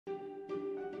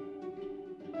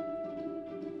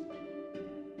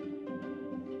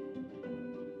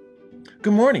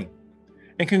Good morning,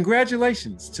 and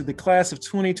congratulations to the class of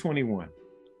 2021.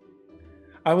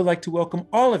 I would like to welcome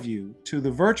all of you to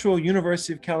the virtual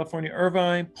University of California,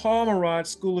 Irvine Paul Merage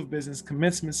School of Business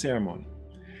commencement ceremony,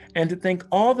 and to thank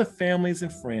all the families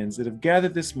and friends that have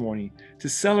gathered this morning to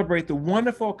celebrate the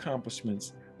wonderful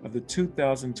accomplishments of the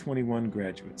 2021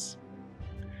 graduates.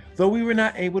 Though we were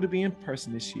not able to be in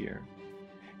person this year,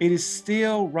 it is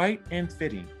still right and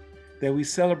fitting that we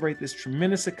celebrate this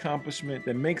tremendous accomplishment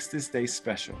that makes this day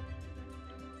special.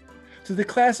 To the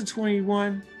class of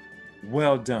 21,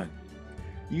 well done.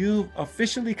 You've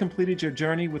officially completed your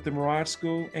journey with the Merage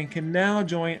School and can now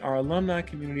join our alumni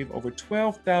community of over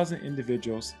 12,000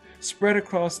 individuals spread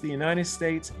across the United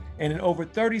States and in over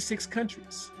 36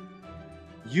 countries.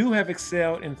 You have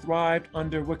excelled and thrived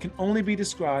under what can only be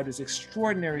described as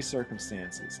extraordinary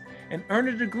circumstances and earned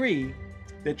a degree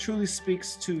that truly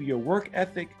speaks to your work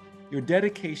ethic, your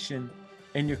dedication,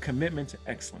 and your commitment to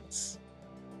excellence.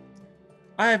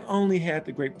 I have only had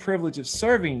the great privilege of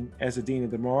serving as a dean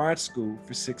of the Merage School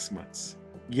for 6 months.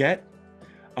 Yet,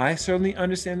 I certainly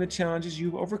understand the challenges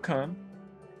you've overcome,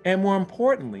 and more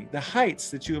importantly, the heights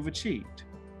that you have achieved.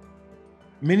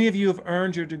 Many of you have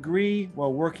earned your degree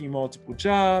while working multiple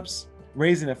jobs,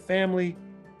 raising a family,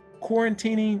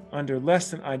 quarantining under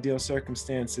less than ideal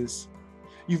circumstances.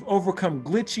 You've overcome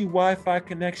glitchy Wi-Fi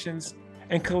connections,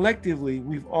 and collectively,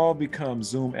 we've all become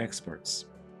Zoom experts.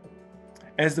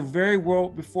 As the very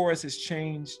world before us has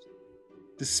changed,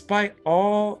 despite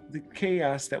all the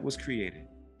chaos that was created,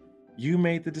 you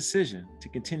made the decision to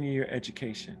continue your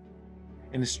education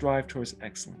and to strive towards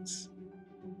excellence.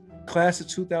 Class of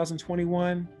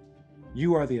 2021,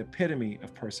 you are the epitome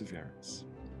of perseverance.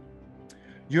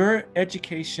 Your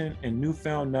education and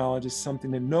newfound knowledge is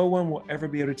something that no one will ever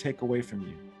be able to take away from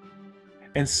you.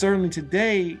 And certainly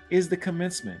today is the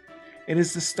commencement. It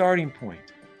is the starting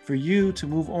point for you to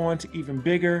move on to even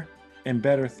bigger and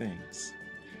better things.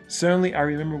 Certainly, I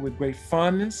remember with great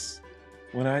fondness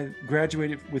when I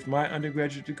graduated with my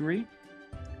undergraduate degree.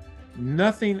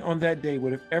 Nothing on that day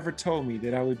would have ever told me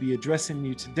that I would be addressing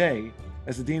you today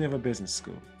as the dean of a business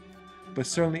school. But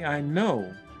certainly I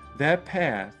know that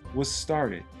path was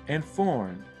started and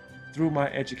formed through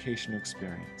my educational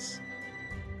experience.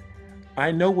 I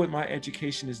know what my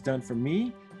education has done for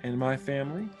me and my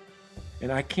family, and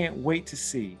I can't wait to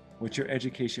see what your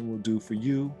education will do for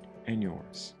you and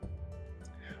yours.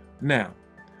 Now,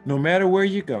 no matter where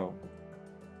you go,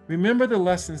 remember the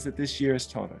lessons that this year has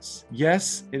taught us.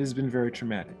 Yes, it has been very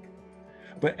traumatic,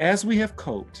 but as we have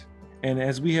coped and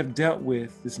as we have dealt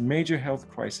with this major health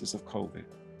crisis of COVID,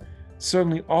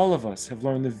 certainly all of us have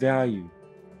learned the value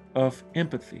of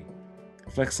empathy,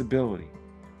 flexibility,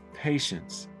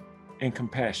 patience, and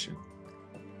compassion.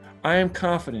 I am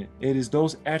confident it is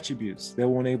those attributes that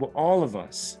will enable all of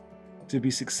us to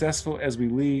be successful as we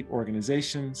lead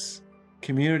organizations,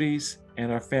 communities,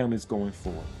 and our families going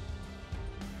forward.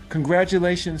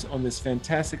 Congratulations on this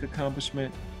fantastic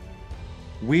accomplishment.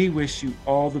 We wish you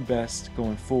all the best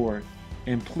going forward,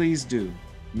 and please do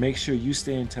make sure you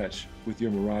stay in touch with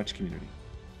your Merage community.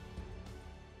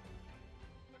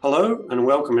 Hello and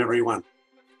welcome everyone.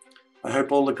 I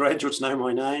hope all the graduates know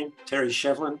my name, Terry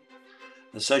Shevlin,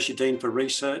 Associate Dean for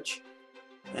Research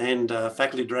and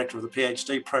Faculty Director of the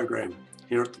PhD program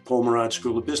here at the Paul Merage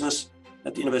School of Business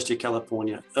at the University of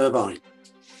California, Irvine.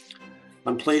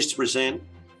 I'm pleased to present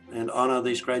and honour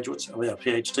these graduates of our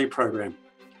PhD program.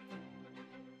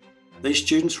 These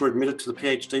students were admitted to the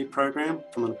PhD program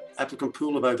from an applicant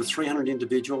pool of over 300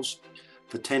 individuals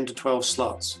for 10 to 12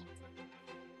 slots.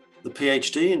 The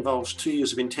PhD involves 2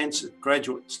 years of intensive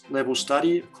graduate level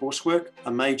study, coursework,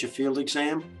 a major field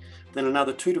exam, then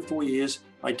another 2 to 4 years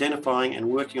identifying and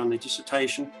working on their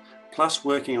dissertation, plus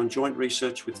working on joint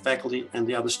research with faculty and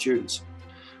the other students.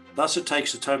 Thus, it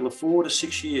takes a total of 4 to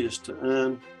 6 years to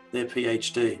earn their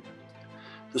PhD.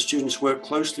 The students work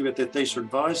closely with their thesis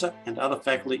advisor and other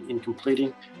faculty in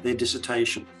completing their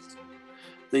dissertation.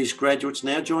 These graduates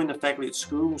now join the faculty at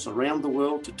schools around the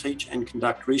world to teach and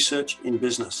conduct research in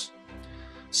business.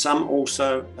 Some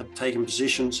also have taken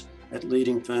positions at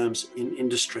leading firms in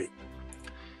industry.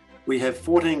 We have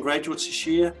 14 graduates this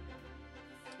year,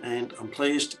 and I'm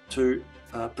pleased to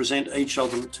present each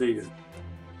of them to you.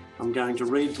 I'm going to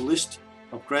read the list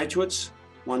of graduates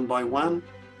one by one,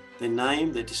 their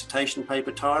name, their dissertation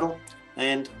paper title,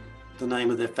 and the name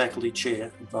of their faculty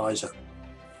chair advisor.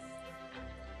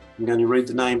 I'm going to read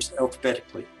the names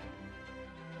alphabetically.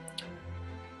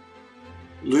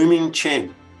 Luming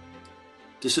Chen,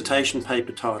 dissertation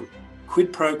paper title,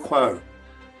 Quid Pro Quo,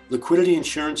 Liquidity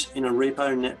Insurance in a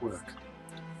Repo Network.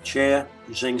 Chair,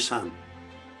 Zheng Sun.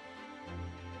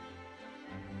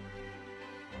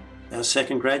 Our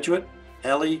second graduate,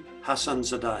 Ali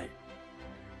Hassanzadeh.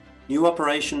 New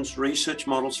operations research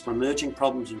models for emerging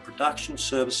problems in production,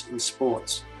 service and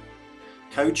sports.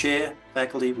 Co-chair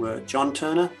faculty were John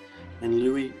Turner and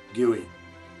Louis Gui.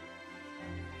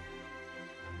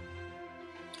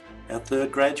 Our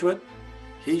third graduate,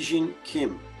 Heejin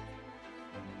Kim.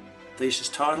 Thesis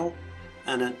title,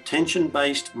 An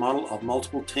Attention-Based Model of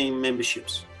Multiple Team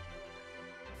Memberships.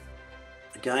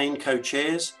 Again,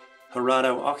 co-chairs,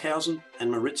 Gerardo Ockhausen and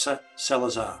Maritza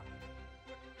Salazar.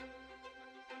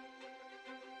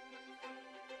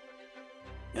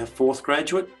 Our fourth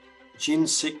graduate, Jin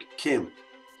Sik Kim.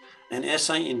 An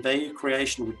essay in value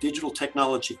creation with digital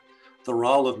technology, the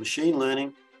role of machine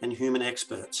learning and human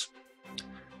experts.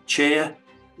 Chair,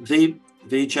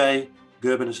 Vijay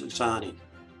Gurbanazani.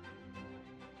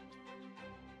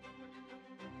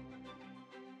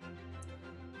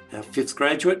 Our fifth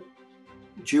graduate,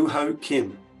 Juho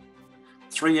Kim.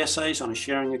 3 essays on a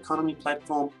sharing economy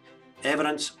platform,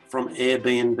 evidence from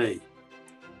Airbnb.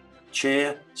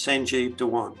 Chair, Sanjeev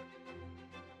Dewan.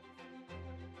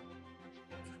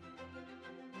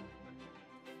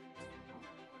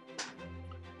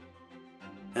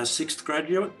 Our sixth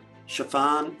graduate,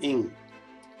 Shafan Ing.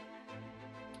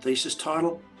 Thesis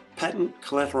title, Patent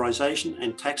Collateralization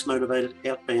and Tax-Motivated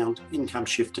Outbound Income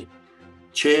Shifting.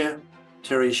 Chair,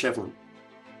 Terry Shevlin.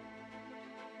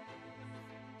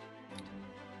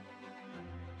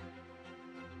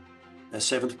 Our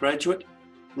seventh graduate,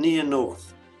 Nia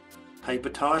North. Paper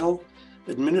title,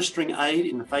 Administering Aid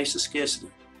in the Face of Scarcity,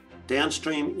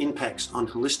 Downstream Impacts on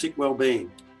Holistic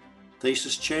Wellbeing.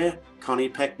 Thesis chair, Connie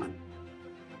Peckman.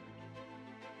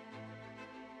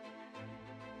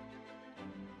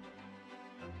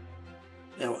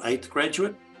 Our eighth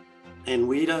graduate,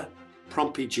 Anwida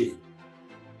Prompiji.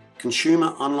 Consumer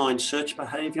Online Search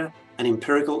Behaviour and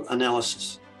Empirical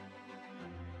Analysis.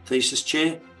 Thesis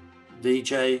chair,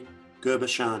 Vijay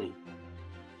Gurbashani.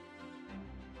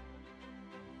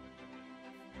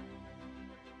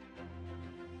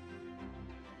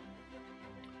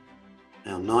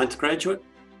 Our ninth graduate,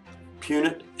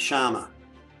 Punit Sharma.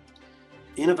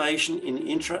 Innovation in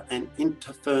intra and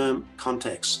interfirm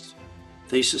contexts.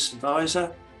 Thesis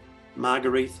advisor,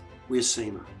 Margarith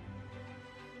Wirsima.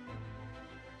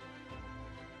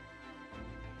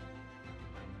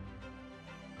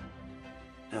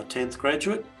 Our 10th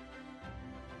graduate,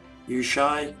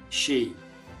 Yushai Shi.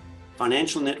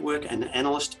 Financial Network and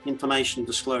Analyst Information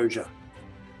Disclosure.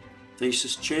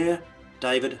 Thesis chair,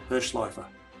 David Hirschleifer.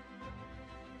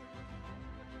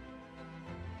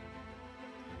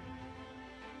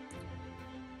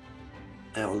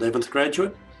 Our 11th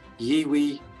graduate,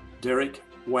 Yiwei Derek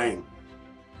Wang.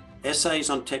 Essays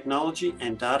on Technology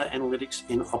and Data Analytics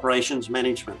in Operations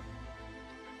Management.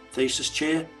 Thesis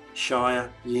chair, Shia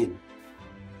Yin.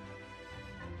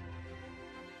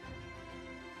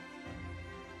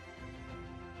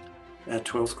 Our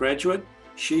 12th graduate,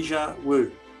 Shija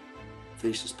Wu.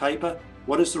 Thesis paper,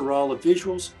 What is the role of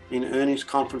visuals in earnings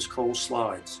conference call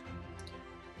slides?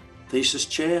 Thesis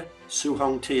chair,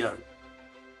 Suhong Teo.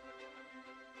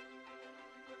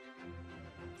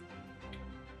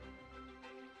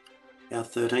 Our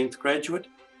 13th graduate,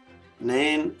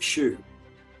 Nan Shu.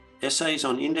 Essays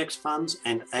on Index Funds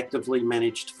and Actively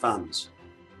Managed Funds.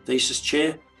 Thesis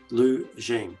chair, Lu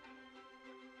Zheng.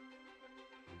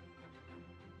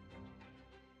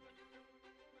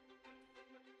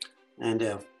 And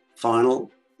our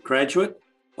final graduate,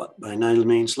 but by no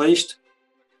means least,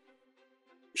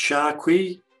 Sha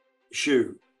Kui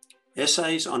Zhu.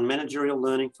 Essays on Managerial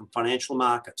Learning from Financial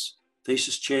Markets.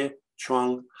 Thesis chair,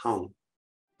 Chuang Hong.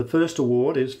 The first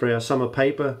award is for our summer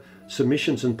paper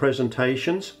submissions and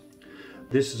presentations.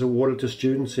 This is awarded to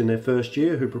students in their first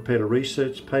year who prepared a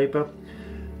research paper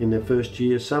in their first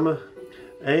year summer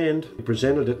and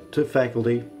presented it to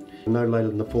faculty no later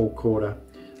than the fourth quarter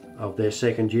of their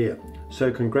second year.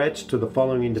 So congrats to the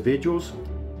following individuals.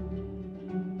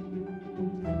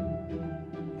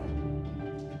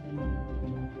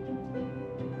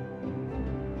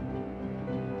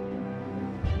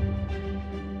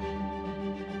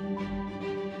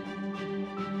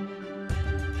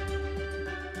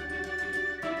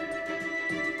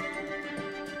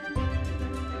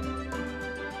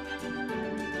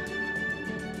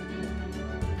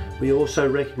 We also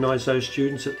recognise those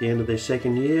students at the end of their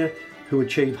second year who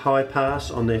achieve high pass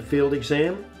on their field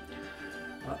exam.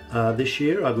 This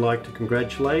year I'd like to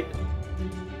congratulate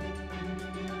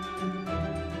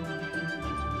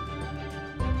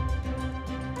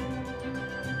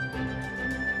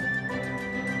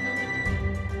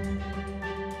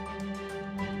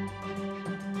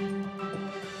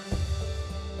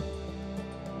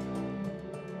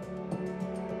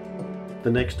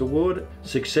the next award,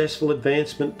 Successful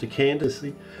Advancement to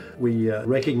Candidacy. We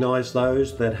recognise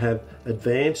those that have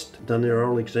advanced, done their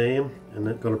oral exam and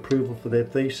that got approval for their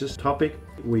thesis topic.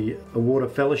 We award a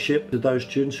fellowship to those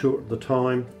students who at the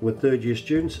time were third year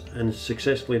students and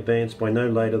successfully advanced by no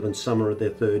later than summer of their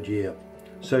third year.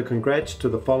 So congrats to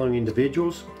the following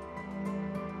individuals.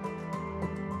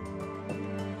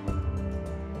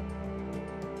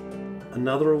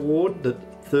 Another award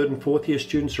that third and fourth year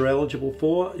students are eligible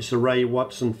for is the Ray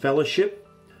Watson Fellowship.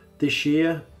 This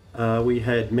year we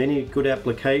had many good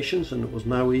applications and it was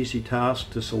no easy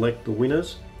task to select the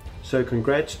winners. So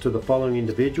congrats to the following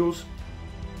individuals.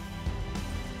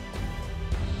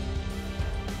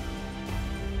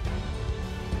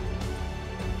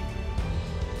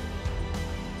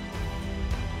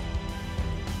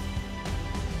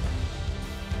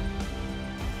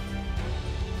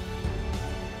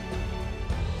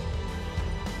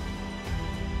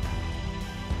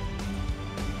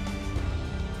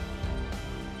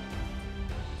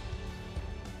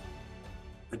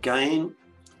 Again,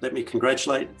 let me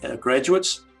congratulate our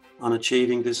graduates on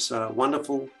achieving this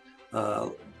wonderful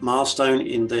milestone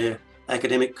in their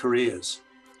academic careers.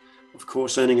 Of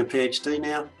course, earning a PhD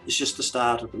now is just the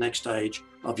start of the next stage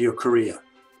of your career.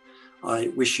 I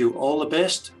wish you all the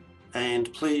best,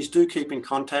 and please do keep in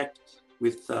contact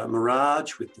with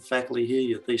Mirage, with the faculty here,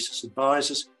 your thesis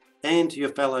advisors, and your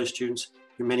fellow students,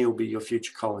 who many will be your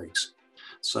future colleagues.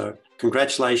 So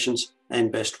congratulations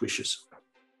and best wishes.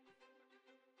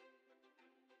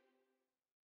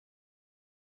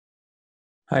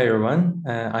 Hi everyone,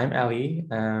 I'm Ali,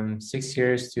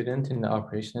 6-year student in the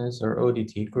Operations or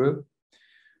ODT group.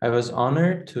 I was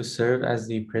honored to serve as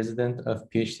the president of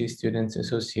PhD Students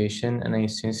Association, and I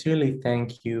sincerely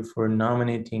thank you for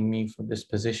nominating me for this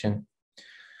position.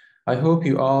 I hope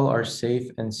you all are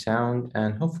safe and sound,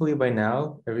 and hopefully by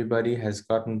now everybody has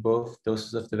gotten both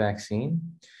doses of the vaccine.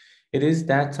 It is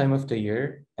that time of the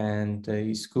year, and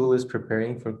the school is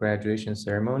preparing for graduation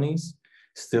ceremonies,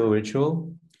 still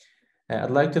virtual. I'd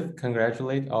like to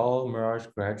congratulate all Mirage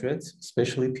graduates,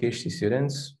 especially PhD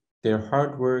students. Their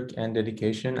hard work and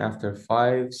dedication after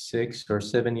 5, 6, or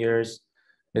 7 years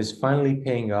is finally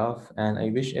paying off, and I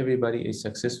wish everybody a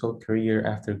successful career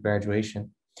after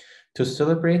graduation. To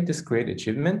celebrate this great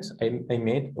achievement, I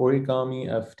made origami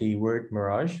of the word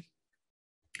Mirage.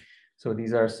 So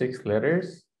these are 6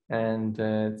 letters, and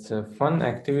it's a fun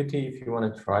activity if you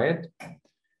want to try it.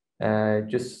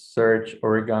 Just search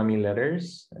origami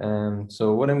letters.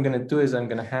 So what I'm gonna do is I'm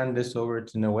gonna hand this over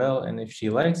to Noelle, and if she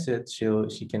likes it,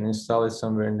 she can install it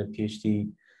somewhere in the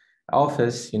PhD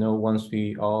office, once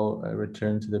we all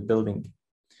return to the building.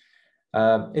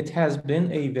 It has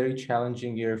been a very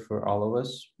challenging year for all of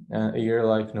us, a year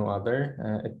like no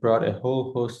other. It brought a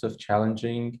whole host of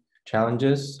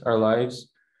challenges. Our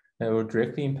lives were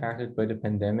directly impacted by the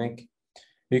pandemic.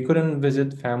 We couldn't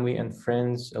visit family and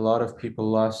friends. A lot of people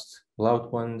lost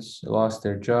loved ones, lost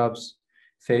their jobs,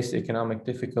 faced economic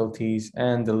difficulties,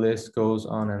 and the list goes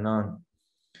on and on.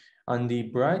 On the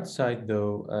bright side,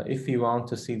 though, if we want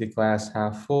to see the glass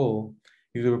half full,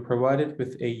 we were provided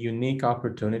with a unique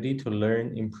opportunity to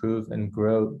learn, improve, and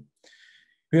grow.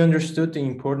 We understood the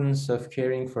importance of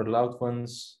caring for loved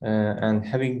ones and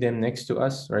having them next to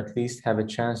us, or at least have a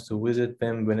chance to visit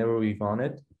them whenever we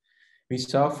wanted. We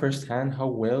saw firsthand how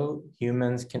well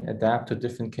humans can adapt to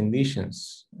different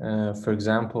conditions. For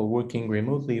example, working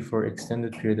remotely for an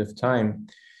extended period of time,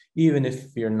 even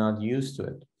if we are not used to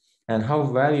it, and how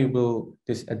valuable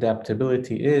this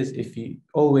adaptability is if we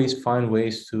always find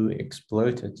ways to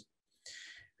exploit it.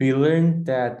 We learned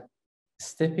that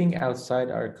stepping outside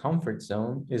our comfort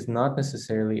zone is not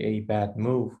necessarily a bad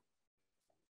move.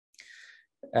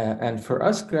 And for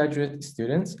us graduate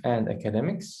students and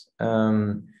academics,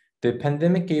 the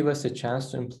pandemic gave us a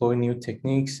chance to employ new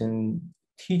techniques in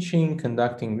teaching,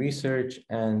 conducting research,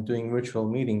 and doing virtual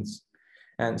meetings.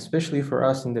 And especially for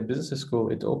us in the business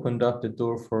school, it opened up the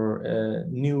door for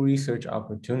new research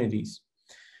opportunities.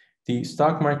 The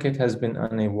stock market has been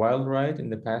on a wild ride in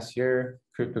the past year.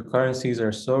 Cryptocurrencies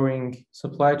are soaring.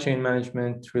 Supply chain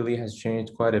management really has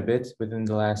changed quite a bit within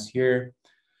the last year.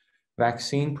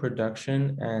 Vaccine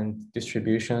production and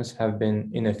distributions have been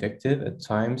ineffective at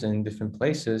times and in different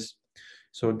places.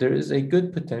 So there is a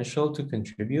good potential to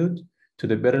contribute to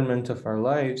the betterment of our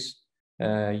lives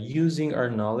using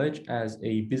our knowledge as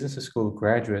a business school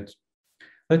graduate.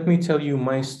 Let me tell you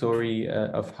my story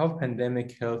of how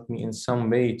pandemic helped me in some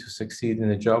way to succeed in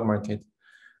the job market.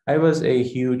 I was a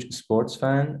huge sports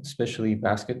fan, especially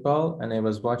basketball, and I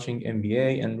was watching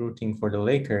NBA and rooting for the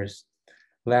Lakers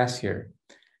last year.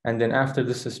 And then after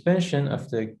the suspension of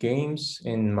the games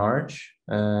in March,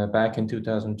 back in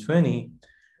 2020,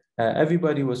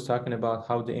 everybody was talking about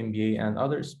how the NBA and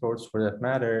other sports for that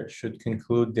matter should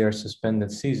conclude their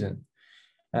suspended season.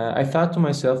 I thought to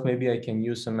myself, maybe I can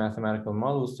use some mathematical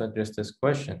models to address this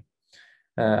question.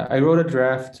 I wrote a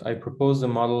draft. I proposed a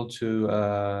model to,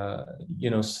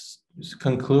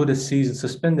 conclude a season,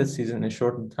 suspended season in a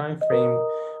shortened time frame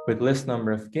with less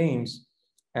number of games.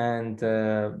 And,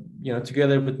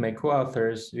 together with my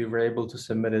co-authors, we were able to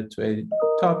submit it to a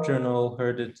top journal,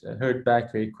 heard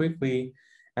back very quickly,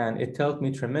 and it helped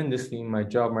me tremendously in my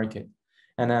job market.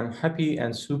 And I'm happy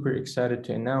and super excited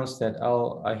to announce that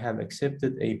I have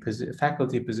accepted a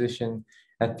faculty position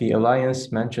at the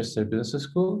Alliance Manchester Business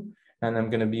School, and I'm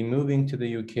going to be moving to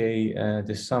the UK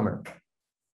this summer.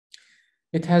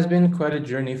 It has been quite a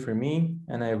journey for me,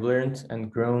 and I've learned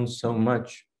and grown so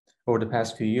much over the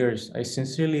past few years. I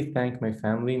sincerely thank my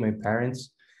family, my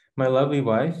parents, my lovely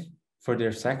wife for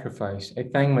their sacrifice. I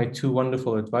thank my two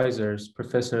wonderful advisors,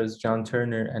 Professors John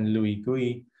Turner and Louis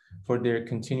Gui, for their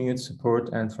continued support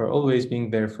and for always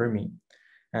being there for me.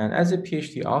 And as a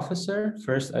PhD officer,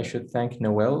 first I should thank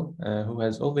Noelle, who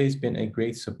has always been a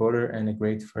great supporter and a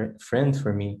great friend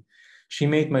for me. She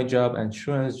made my job and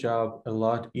Shuan's job a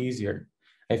lot easier.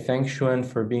 I thank Shuan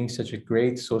for being such a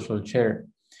great social chair.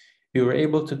 We were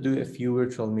able to do a few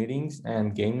virtual meetings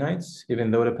and game nights, even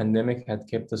though the pandemic had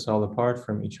kept us all apart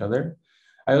from each other.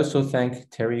 I also thank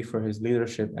Terry for his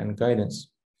leadership and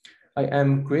guidance. I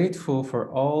am grateful for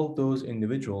all those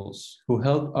individuals who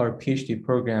helped our PhD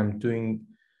program during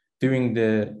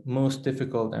the most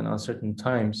difficult and uncertain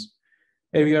times.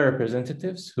 AVR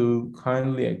representatives who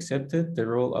kindly accepted the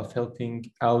role of helping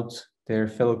out their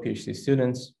fellow PhD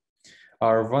students,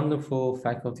 our wonderful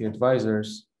faculty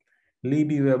advisors,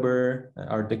 Libby Weber,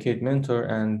 our decade mentor,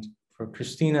 and for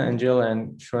Christina, Angela,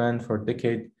 and Shuan for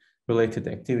decade-related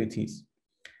activities.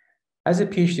 As a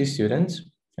PhD student,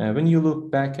 when you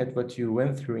look back at what you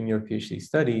went through in your PhD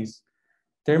studies,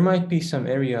 there might be some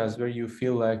areas where you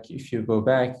feel like if you go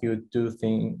back, you would do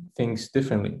things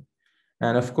differently.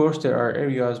 And of course, there are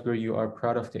areas where you are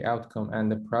proud of the outcome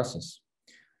and the process.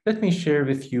 Let me share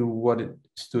with you what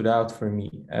stood out for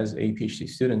me as a PhD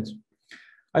student.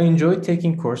 I enjoyed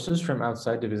taking courses from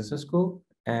outside the business school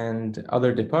and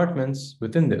other departments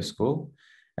within the school,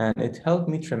 and it helped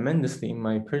me tremendously in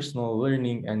my personal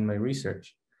learning and my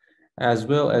research, as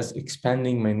well as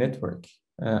expanding my network.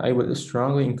 I would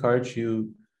strongly encourage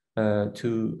you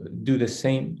to do the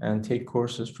same and take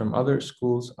courses from other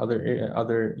schools,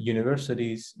 other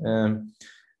universities,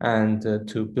 and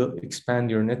to expand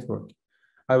your network.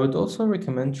 I would also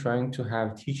recommend trying to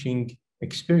have teaching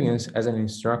experience as an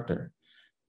instructor,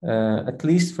 at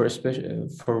least for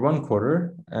 1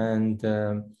 quarter, and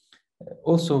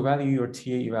also value your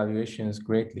TA evaluations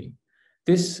greatly.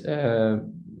 This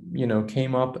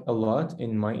came up a lot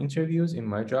in my interviews in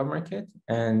my job market,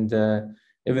 and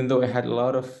even though I had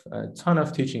a ton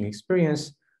of teaching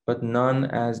experience, but none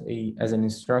as an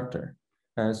instructor.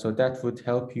 So that would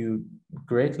help you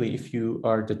greatly if you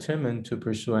are determined to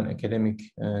pursue an academic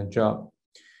job.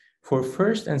 For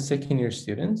first and second year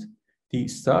students, the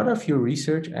start of your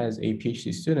research as a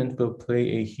PhD student will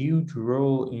play a huge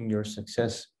role in your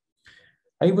success.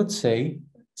 I would say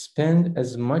spend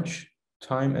as much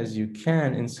time as you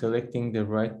can in selecting the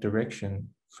right direction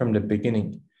from the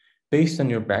beginning, based on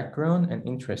your background and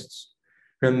interests.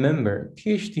 Remember,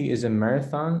 PhD is a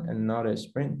marathon and not a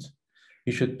sprint.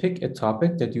 You should pick a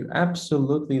topic that you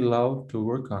absolutely love to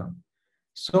work on.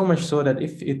 So much so that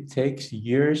if it takes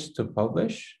years to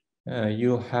publish,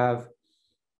 you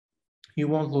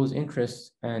won't lose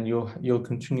interest and you'll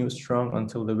continue strong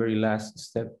until the very last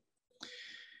step.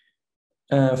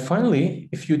 Finally,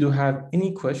 if you do have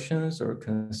any questions or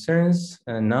concerns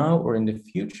now or in the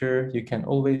future, you can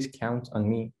always count on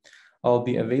me. I'll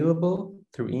be available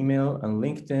through email on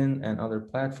LinkedIn and other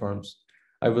platforms.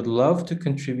 I would love to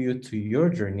contribute to your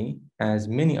journey as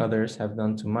many others have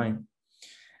done to mine.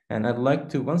 And I'd like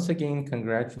to once again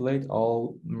congratulate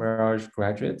all Mirage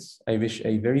graduates. I wish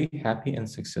a very happy and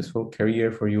successful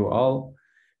career for you all.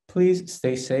 Please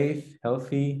stay safe,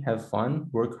 healthy, have fun,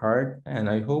 work hard, and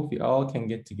I hope we all can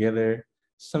get together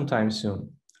sometime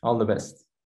soon. All the best.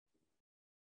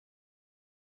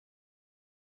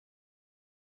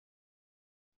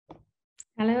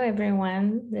 Hello,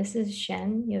 everyone. This is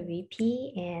Shen, your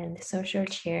VP and Social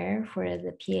Chair for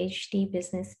the PhD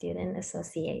Business Student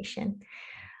Association.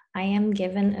 I am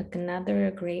given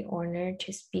another great honor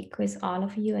to speak with all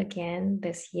of you again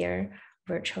this year,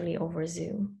 virtually over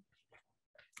Zoom.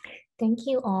 Thank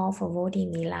you all for voting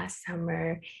me last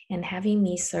summer and having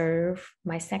me serve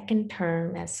my second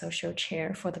term as social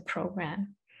chair for the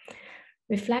program.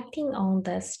 Reflecting on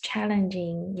this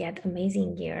challenging yet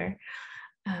amazing year,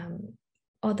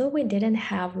 although we didn't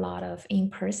have a lot of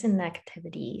in-person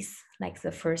activities like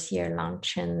the first year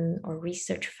luncheon or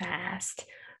research fest,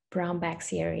 brown bag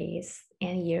series,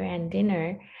 and year-end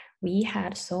dinner, we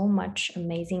had so much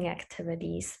amazing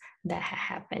activities that had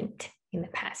happened in the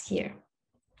past year.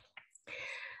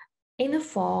 In the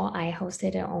fall, I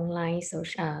hosted an online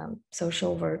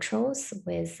social virtuals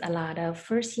with a lot of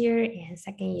first year and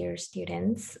second year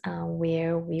students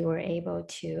where we were able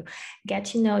to get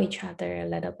to know each other a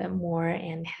little bit more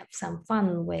and have some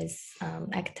fun with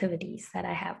activities that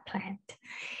I have planned.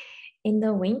 In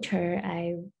the winter,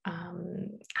 I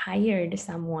hired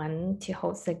someone to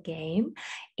host a game,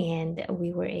 and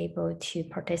we were able to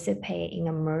participate in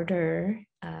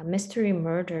a mystery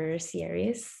murder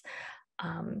series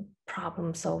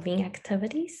problem-solving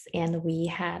activities, and we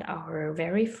had our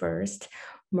very first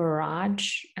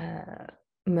Mirage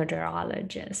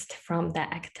murderologist from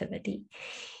that activity.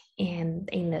 And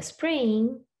in the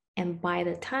spring, and by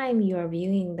the time you are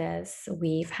viewing this,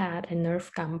 we've had a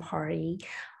Nerf gun party.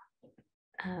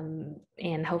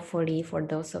 And hopefully for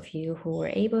those of you who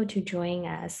were able to join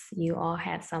us, you all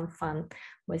had some fun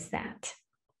with that.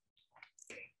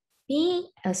 Being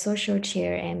a social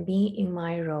chair and being in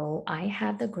my role, I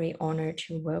had the great honor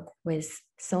to work with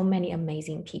so many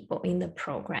amazing people in the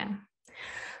program.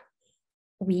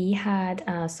 We had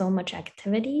so much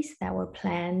activities that were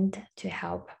planned to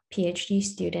help PhD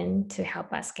students to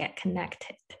help us get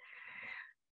connected.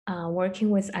 Working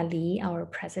with Ali, our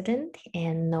president,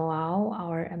 and Noel,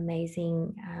 our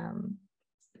amazing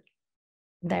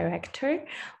director,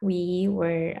 we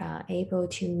were able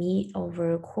to meet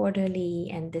over quarterly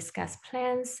and discuss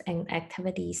plans and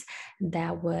activities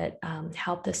that would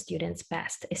help the students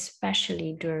best,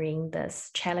 especially during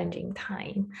this challenging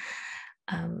time.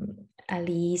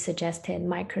 Ali suggested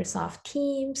Microsoft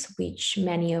Teams, which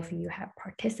many of you have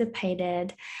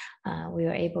participated. We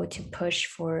were able to push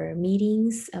for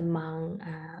meetings among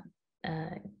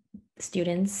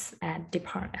students at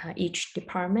each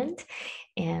department,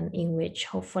 and in which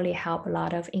hopefully help a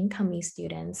lot of incoming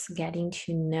students getting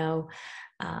to know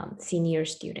senior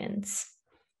students.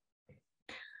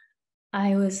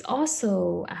 I was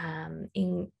also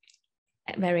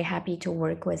very happy to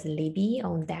work with Libby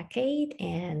on Decade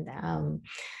and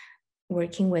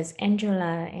working with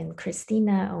Angela and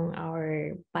Christina on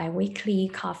our bi-weekly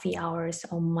coffee hours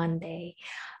on Monday.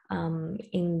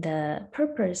 In the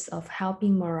purpose of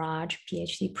helping Mirage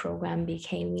PhD program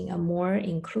becoming a more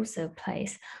inclusive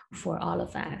place for all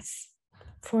of us.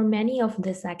 For many of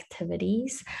these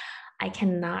activities, I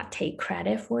cannot take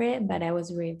credit for it, but I was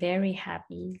very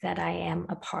happy that I am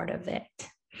a part of it.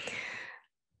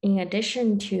 In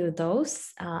addition to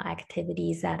those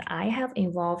activities that I have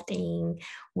involved in,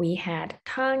 we had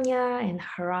Tanya and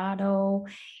Gerardo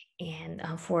and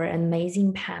for an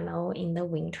amazing panel in the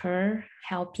winter,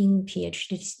 helping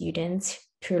PhD students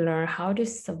to learn how to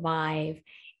survive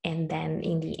and then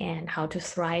in the end, how to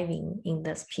thrive in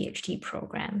these PhD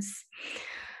programs.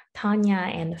 Tanya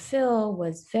and Phil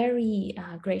was very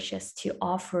gracious to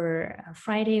offer a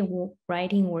Friday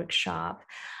writing workshop,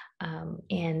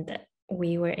 and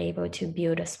we were able to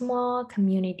build a small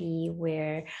community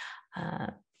where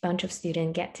a bunch of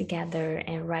students get together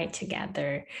and write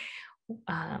together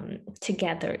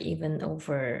even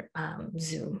over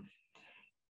Zoom.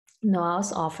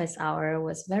 Noel's office hour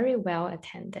was very well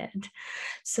attended.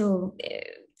 So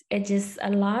it just,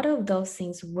 a lot of those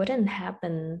things wouldn't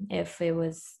happen if it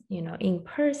was, in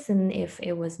person, if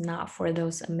it was not for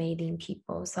those amazing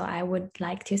people. So I would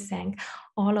like to thank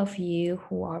all of you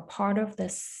who are part of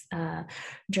this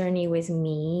journey with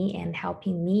me and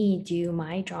helping me do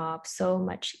my job so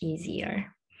much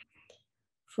easier.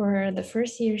 For the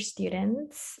first year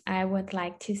students, I would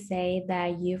like to say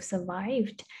that you've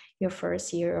survived your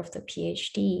first year of the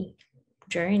PhD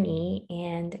journey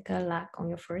and good luck on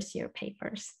your first year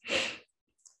papers.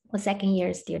 For second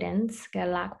year students, good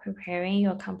luck preparing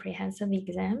your comprehensive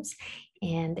exams,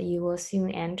 and you will soon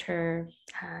enter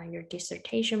your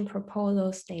dissertation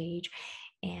proposal stage,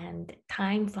 and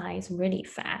time flies really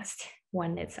fast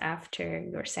when it's after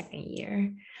your second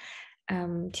year.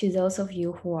 To those of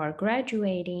you who are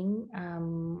graduating,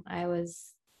 I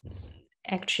was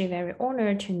actually very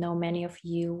honored to know many of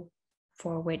you,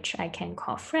 for which I can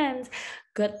call friends.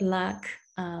 Good luck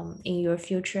in your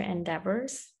future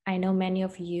endeavors. I know many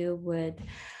of you would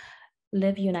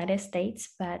live United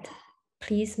States, but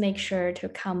please make sure to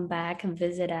come back and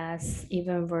visit us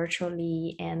even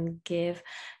virtually and give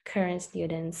current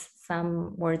students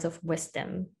some words of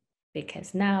wisdom,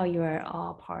 because now you are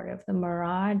all part of the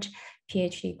Mirage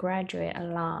PhD graduate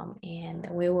alum, and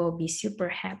we will be super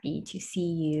happy to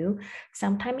see you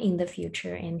sometime in the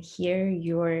future and hear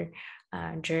your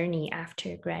journey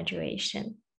after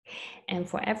graduation. And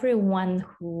for everyone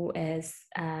who is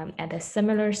at a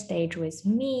similar stage with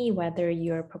me, whether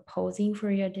you're proposing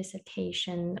for your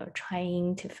dissertation or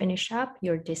trying to finish up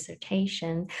your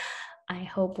dissertation, I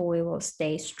hope we will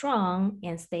stay strong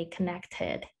and stay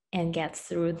connected and get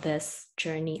through this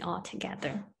journey all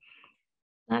together.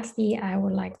 Lastly, I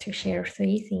would like to share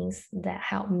 3 things that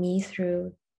helped me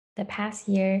through the past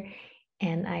year,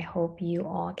 and I hope you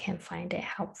all can find it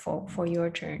helpful for your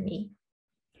journey.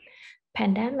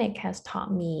 Pandemic has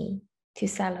taught me to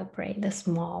celebrate the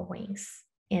small wins,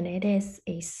 and it is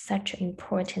such an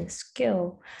important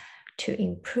skill to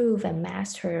improve and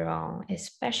master on,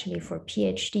 especially for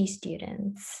PhD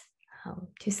students,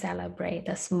 to celebrate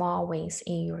the small wins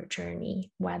in your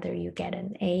journey, whether you get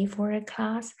an A for a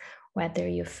class, whether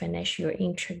you finish your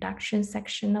introduction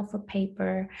section of a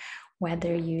paper,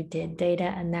 whether you did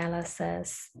data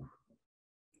analysis,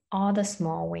 all the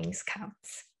small wins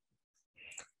counts.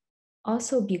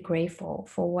 Also be grateful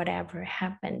for whatever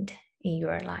happened in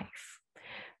your life.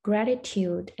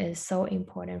 Gratitude is so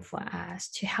important for us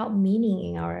to help meaning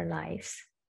in our lives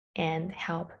and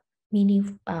help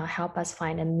us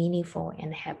find a meaningful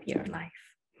and happier life.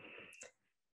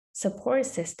 Support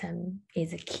system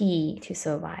is a key to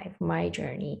survive my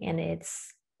journey, and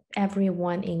it's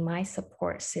everyone in my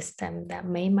support system that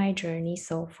made my journey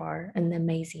so far an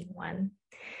amazing one.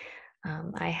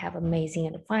 I have amazing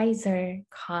advisor,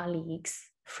 colleagues,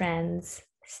 friends,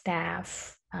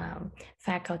 staff,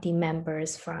 faculty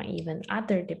members from even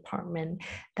other departments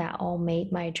that all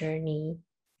made my journey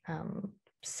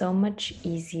so much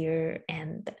easier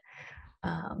and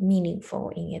meaningful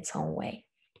in its own way.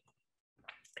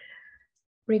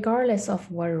 Regardless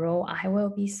of what role I will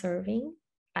be serving,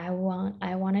 I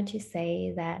wanted to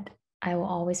say that I will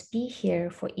always be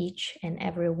here for each and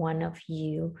every one of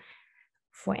you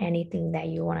for anything that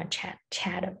you want to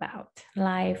chat about,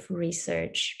 life,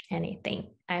 research, anything.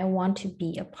 I want to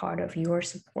be a part of your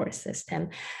support system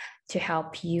to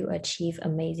help you achieve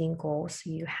amazing goals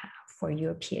you have for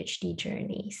your PhD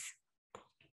journeys.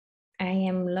 I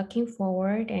am looking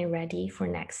forward and ready for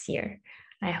next year.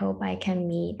 I hope I can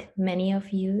meet many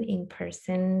of you in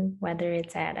person, whether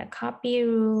it's at a copy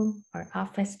room or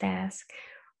office desk,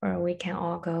 or we can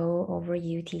all go over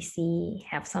UTC,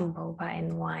 have some boba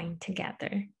and wine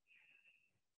together.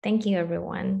 Thank you,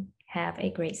 everyone. Have a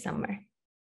great summer.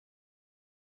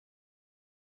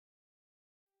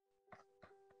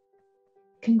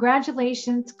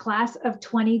 Congratulations, class of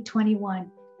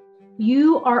 2021.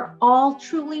 You are all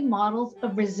truly models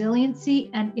of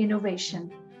resiliency and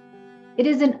innovation. It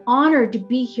is an honor to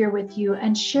be here with you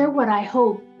and share what I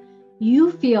hope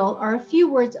you feel are a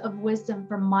few words of wisdom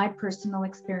from my personal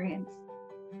experience.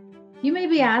 You may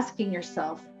be asking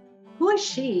yourself, who is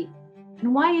she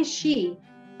and why is she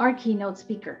our keynote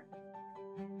speaker?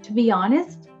 To be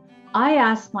honest, I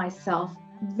asked myself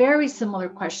very similar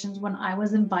questions when I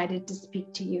was invited to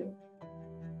speak to you.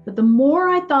 But the more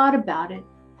I thought about it,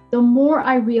 the more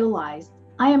I realized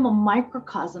I am a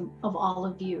microcosm of all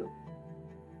of you.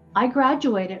 I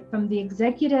graduated from the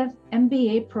Executive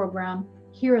MBA program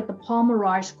here at the Paul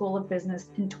Merage School of Business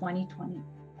in 2020.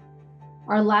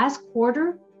 Our last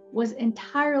quarter was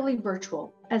entirely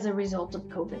virtual as a result of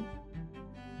COVID.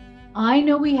 I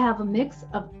know we have a mix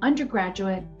of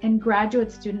undergraduate and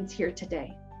graduate students here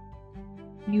today.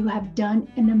 You have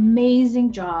done an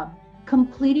amazing job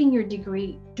completing your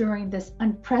degree during this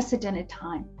unprecedented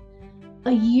time,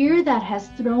 a year that has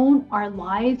thrown our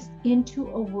lives into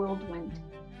a whirlwind.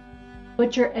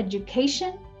 But your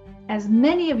education, as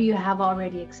many of you have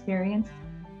already experienced,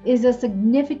 is a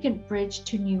significant bridge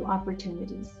to new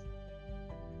opportunities.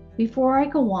 Before I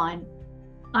go on,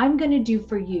 I'm going to do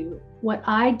for you what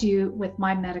I do with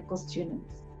my medical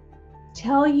students.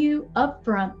 Tell you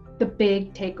upfront the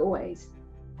big takeaways.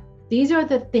 These are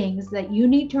the things that you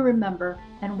need to remember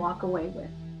and walk away with.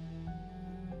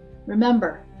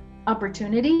 Remember,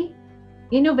 opportunity,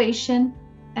 innovation,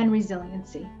 and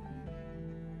resiliency.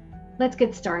 Let's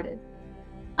get started.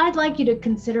 I'd like you to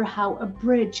consider how a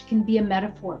bridge can be a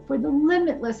metaphor for the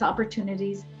limitless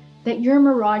opportunities that your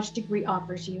Mirage degree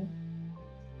offers you.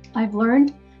 I've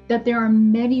learned that there are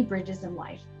many bridges in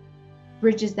life.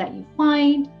 Bridges that you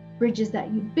find, bridges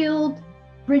that you build,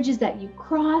 bridges that you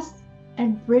cross,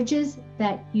 and bridges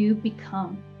that you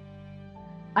become.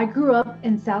 I grew up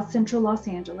in South Central Los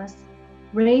Angeles,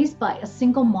 raised by a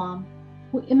single mom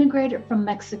who immigrated from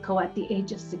Mexico at the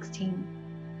age of 16.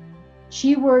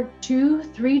 She worked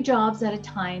 2-3 jobs at a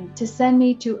time to send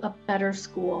me to a better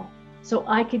school so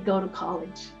I could go to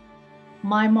college.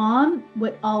 My mom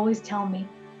would always tell me,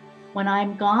 when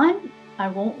I'm gone, I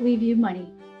won't leave you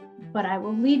money, but I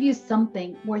will leave you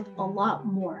something worth a lot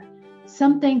more,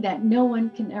 something that no one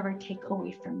can ever take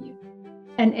away from you,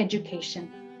 an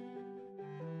education.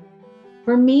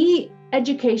 For me,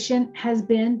 education has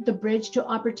been the bridge to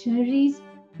opportunities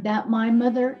that my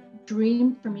mother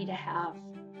dreamed for me to have.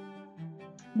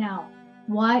 Now,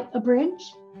 why a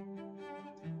bridge?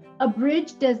 A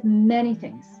bridge does many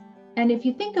things. And if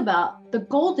you think about the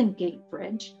Golden Gate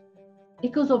Bridge,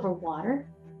 it goes over water,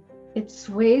 it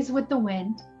sways with the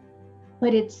wind,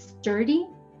 but it's sturdy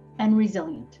and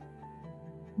resilient.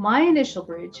 My initial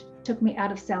bridge took me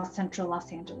out of South Central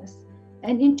Los Angeles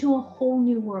and into a whole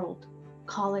new world,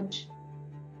 college.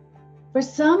 For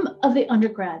some of the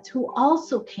undergrads who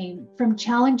also came from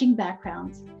challenging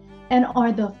backgrounds and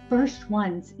are the first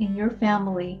ones in your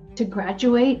family to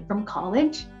graduate from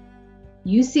college,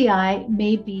 UCI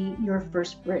may be your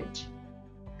first bridge.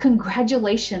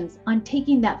 Congratulations on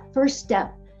taking that first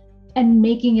step and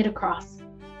making it across.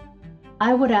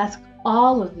 I would ask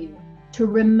all of you to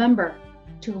remember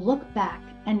to look back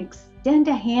and extend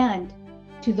a hand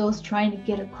to those trying to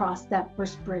get across that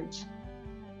first bridge.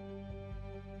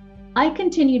 I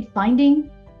continued finding,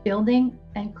 building,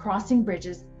 and crossing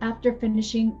bridges after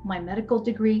finishing my medical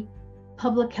degree,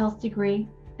 public health degree,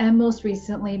 and most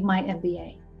recently, my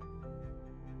MBA.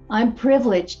 I'm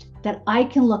privileged that I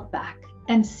can look back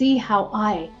and see how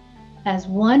I, as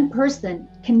one person,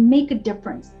 can make a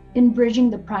difference in bridging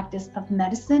the practice of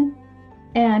medicine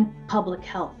and public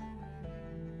health.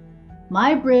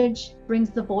 My bridge brings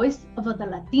the voice of a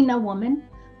Latina woman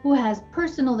who has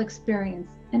personal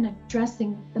experience in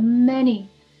addressing the many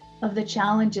of the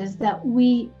challenges that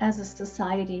we as a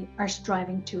society are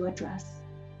striving to address.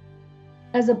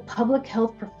 As a public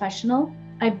health professional,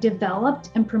 I've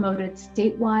developed and promoted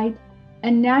statewide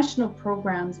and national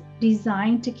programs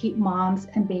designed to keep moms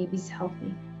and babies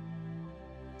healthy.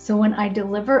 So when I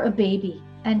deliver a baby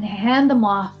and hand them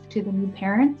off to the new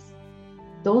parents,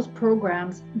 those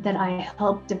programs that I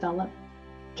helped develop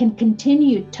can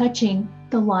continue touching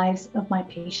the lives of my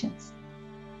patients.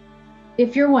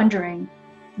 If you're wondering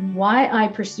why I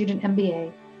pursued an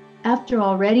MBA after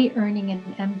already earning an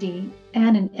MD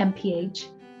and an MPH,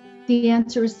 the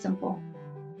answer is simple.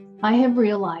 I have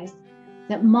realized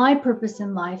that my purpose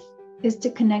in life is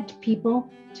to connect people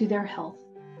to their health.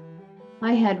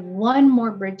 I had one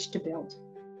more bridge to build.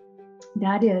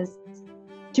 That is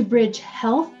to bridge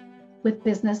health with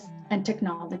business and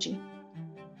technology.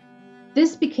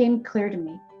 This became clear to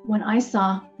me when I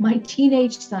saw my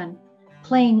teenage son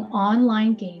playing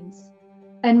online games,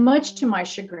 and much to my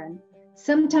chagrin,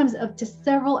 sometimes up to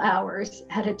several hours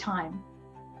at a time.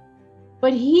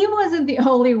 But he wasn't the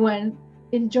only one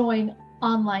enjoying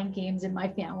online games in my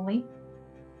family.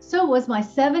 So was my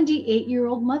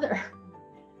 78-year-old mother.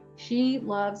 She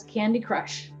loves Candy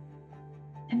Crush.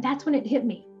 And that's when it hit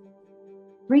me.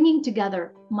 Bringing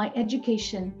together my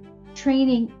education,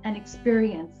 training, and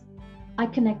experience, I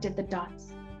connected the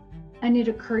dots. And it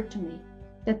occurred to me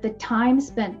that the time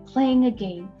spent playing a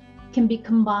game can be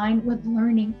combined with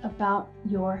learning about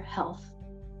your health.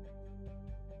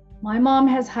 My mom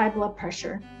has high blood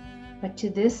pressure, but to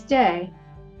this day,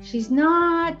 she's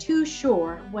not too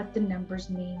sure what the numbers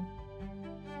mean.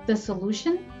 The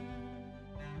solution?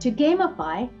 To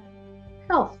gamify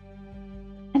health.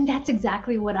 And that's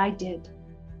exactly what I did.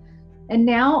 And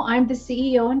now I'm the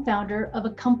CEO and founder of a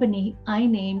company I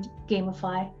named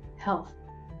Gamify Health.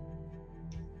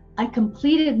 I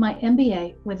completed my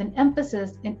MBA with an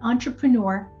emphasis in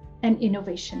entrepreneur and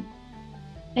innovation,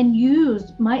 and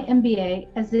used my MBA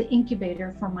as the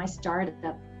incubator for my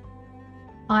startup.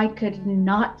 I could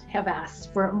not have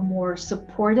asked for a more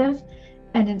supportive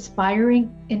and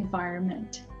inspiring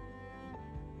environment.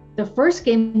 The first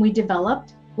game we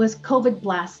developed was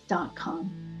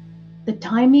COVIDblast.com. The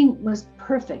timing was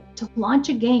perfect to launch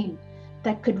a game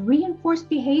that could reinforce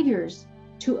behaviors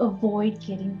to avoid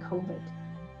getting COVID.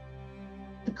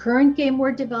 The current game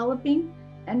we're developing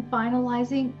and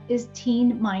finalizing is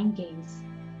Teen Mind Games.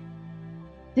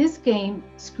 This game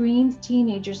screens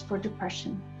teenagers for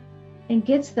depression and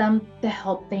gets them the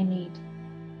help they need.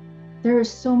 There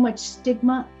is so much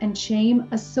stigma and shame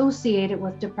associated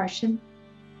with depression,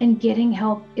 and getting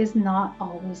help is not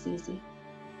always easy.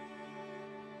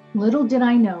 Little did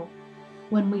I know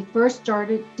when we first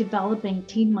started developing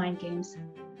Teen Mind Games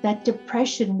that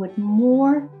depression would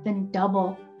more than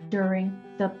double during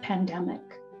the pandemic.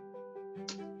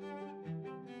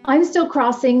 I'm still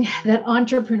crossing that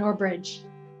entrepreneur bridge,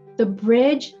 the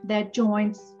bridge that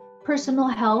joins personal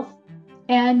health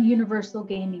and universal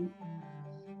gaming.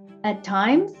 At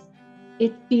times,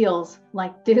 it feels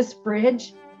like this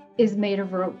bridge is made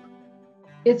of rope.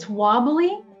 It's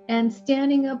wobbly and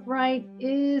standing upright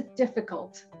is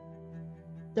difficult.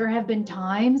 There have been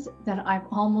times that I've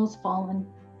almost fallen,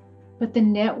 but the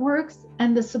networks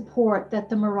and the support that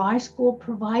the Mirage School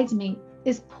provides me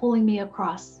is pulling me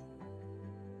across.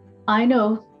 I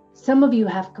know some of you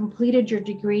have completed your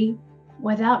degree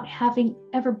without having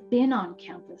ever been on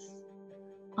campus.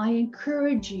 I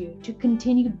encourage you to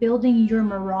continue building your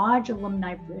Mirage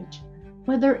Alumni Bridge,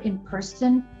 whether in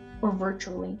person or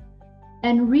virtually,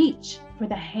 and reach for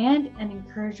the hand and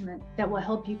encouragement that will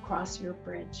help you cross your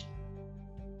bridge.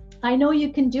 I know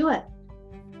you can do it.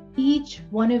 Each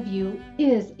one of you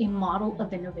is a model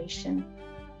of innovation.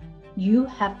 You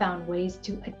have found ways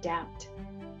to adapt.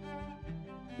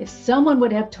 If someone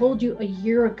would have told you a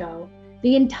year ago,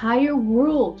 the entire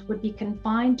world would be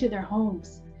confined to their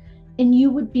homes, and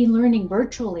you would be learning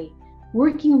virtually,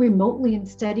 working remotely in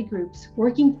study groups,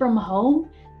 working from home,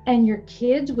 and your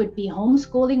kids would be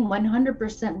homeschooling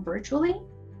 100% virtually,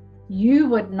 you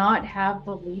would not have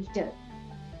believed it.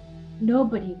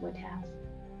 Nobody would have.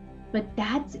 But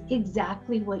that's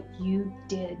exactly what you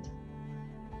did.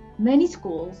 Many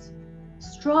schools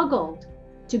struggled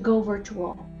to go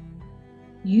virtual.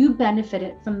 You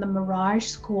benefited from the Mirage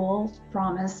School's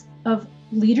promise of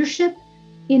leadership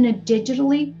in a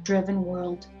digitally driven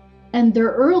world, and their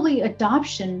early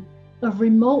adoption of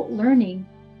remote learning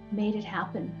made it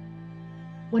happen.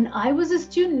 When I was a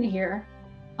student here,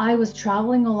 I was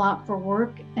traveling a lot for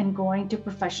work and going to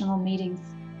professional meetings.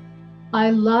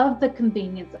 I love the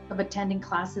convenience of attending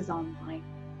classes online.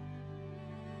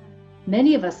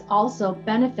 Many of us also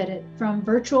benefited from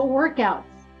virtual workouts.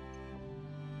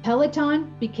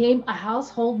 Peloton became a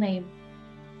household name,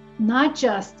 not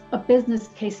just a business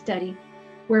case study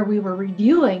where we were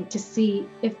reviewing to see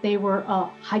if they were a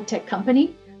high-tech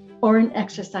company or an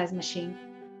exercise machine.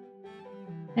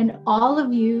 And all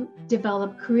of you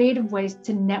develop creative ways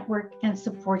to network and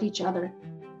support each other.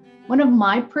 One of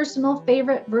my personal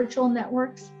favorite virtual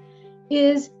networks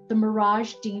is the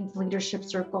Mirage Dean's Leadership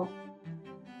Circle,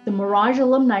 the Mirage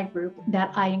Alumni Group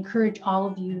that I encourage all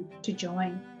of you to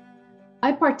join.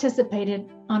 I participated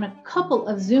on a couple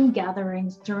of Zoom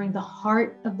gatherings during the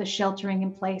heart of the sheltering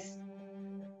in place.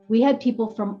 We had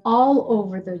people from all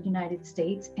over the United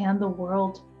States and the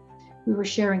world. We were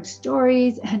sharing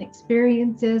stories and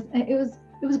experiences, and it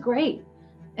was great.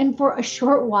 And for a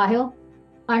short while,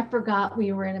 I forgot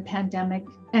we were in a pandemic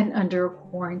and under a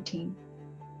quarantine.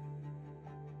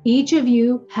 Each of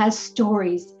you has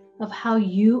stories of how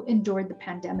you endured the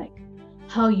pandemic,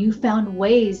 how you found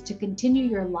ways to continue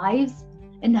your lives,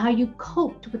 and how you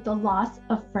coped with the loss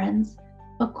of friends,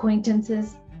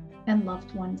 acquaintances, and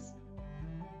loved ones.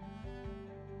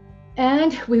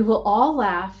 And we will all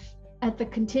laugh at the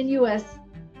continuous,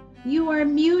 "You are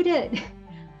muted,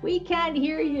 we can't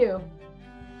hear you."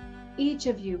 Each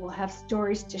of you will have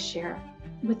stories to share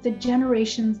with the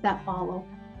generations that follow.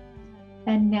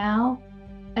 And now,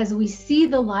 as we see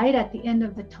the light at the end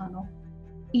of the tunnel,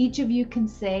 each of you can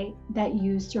say that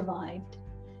you survived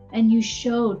and you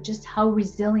showed just how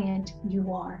resilient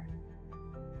you are.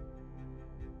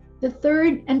 The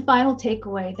third and final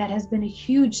takeaway that has been a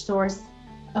huge source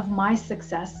of my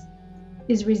success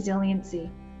is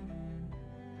resiliency.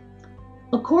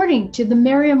 According to the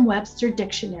Merriam-Webster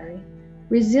Dictionary,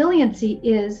 resiliency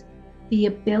is the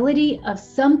ability of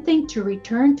something to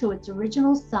return to its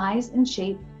original size and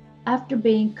shape after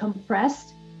being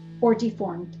compressed or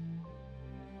deformed.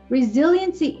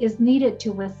 Resiliency is needed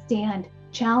to withstand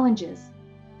challenges,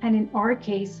 and in our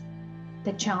case,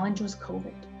 the challenge was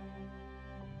COVID.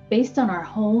 Based on our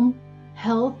home,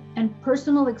 health, and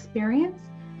personal experience,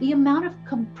 the amount of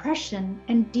compression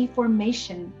and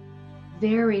deformation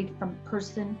varied from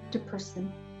person to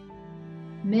person.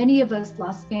 Many of us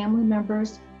lost family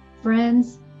members,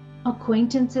 friends,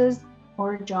 acquaintances,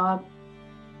 or a job.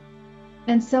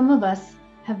 And some of us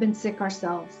have been sick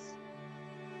ourselves.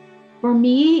 For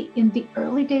me, in the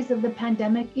early days of the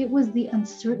pandemic, it was the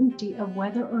uncertainty of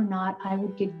whether or not I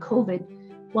would get COVID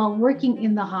while working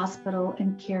in the hospital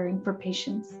and caring for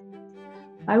patients.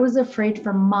 I was afraid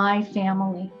for my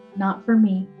family, not for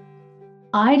me.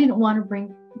 I didn't want to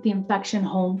bring the infection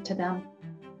home to them.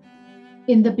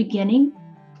 In the beginning,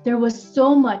 there was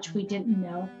so much we didn't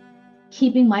know.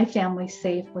 Keeping my family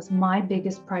safe was my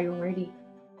biggest priority.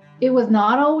 It was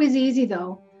not always easy,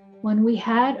 though, when we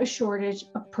had a shortage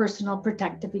of personal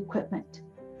protective equipment.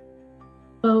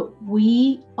 but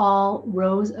we all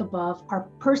rose above our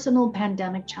personal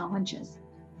pandemic challenges.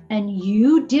 And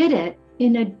you did it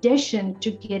in addition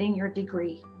to getting your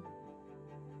degree.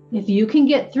 If you can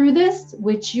get through this,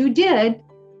 which you did,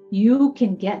 you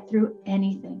can get through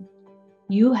anything.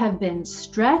 You have been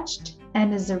stretched,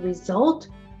 and as a result,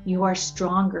 you are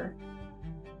stronger.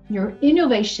 Your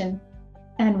innovation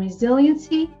and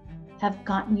resiliency have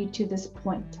gotten you to this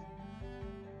point.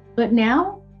 But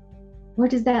now, where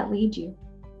does that lead you?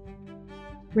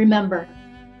 Remember,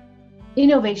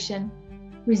 innovation,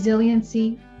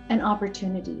 resiliency, and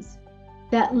opportunities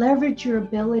that leverage your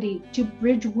ability to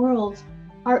bridge worlds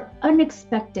are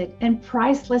unexpected and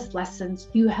priceless lessons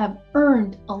you have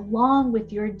earned along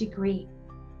with your degree.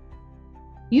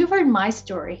 You've heard my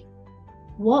story.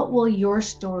 What will your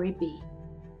story be?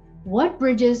 What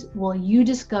bridges will you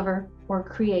discover or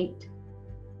create?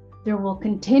 There will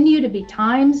continue to be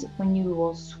times when you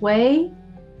will sway,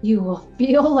 you will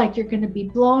feel like you're going to be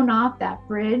blown off that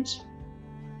bridge.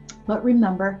 But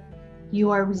remember, you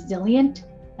are resilient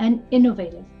and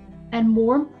innovative, and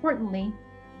more importantly,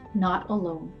 not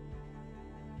alone.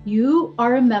 You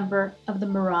are a member of the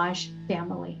Mirage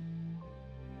family.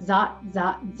 Zot,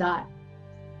 zot, zot.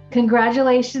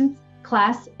 Congratulations,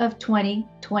 class of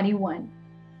 2021.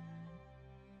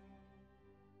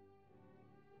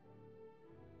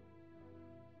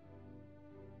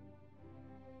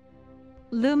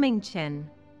 Luming Chen.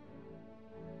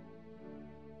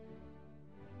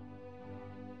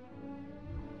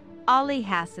 Ali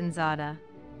Hassanzada.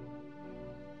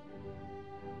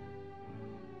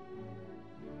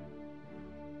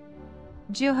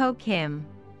 Juho Kim.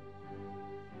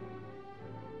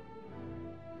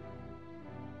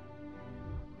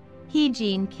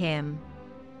 Heejin Kim.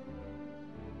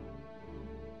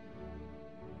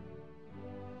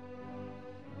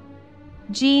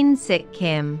 Jean Sik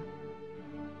Kim.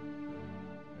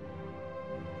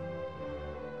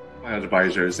 My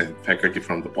advisors and faculty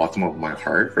from the bottom of my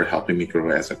heart for helping me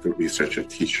grow as a good researcher,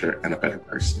 teacher, and a better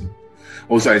person.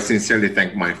 Also, I sincerely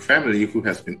thank my family who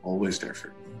has been always there for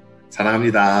me.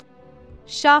 사랑합니다.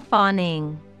 Sha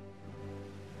Faning.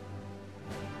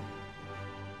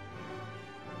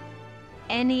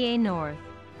 NEA North.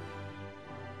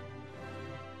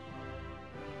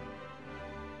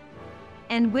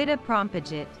 And Wida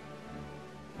Prompajit.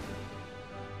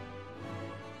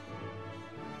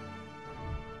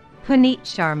 Puneet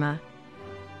Sharma.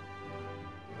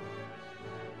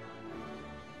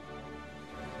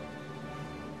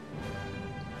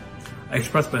 I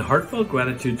express my heartfelt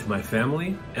gratitude to my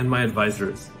family and my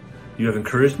advisors. You have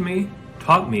encouraged me,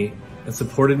 taught me, and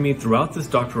supported me throughout this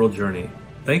doctoral journey.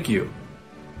 Thank you.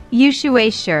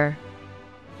 Yushue Shur.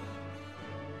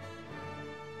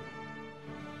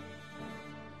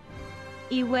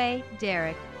 Iwei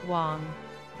Derek Wong.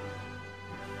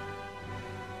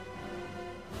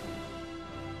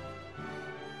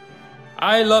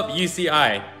 I love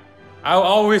UCI. I'll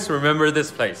always remember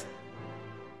this place.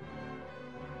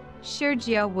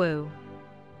 Shurjia Wu.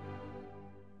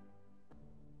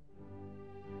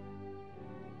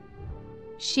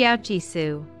 Xiaoqi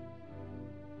Su.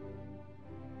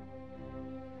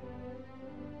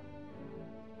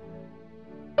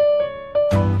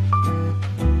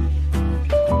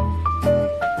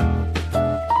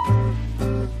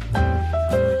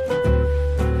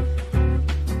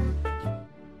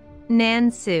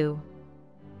 Nan Su.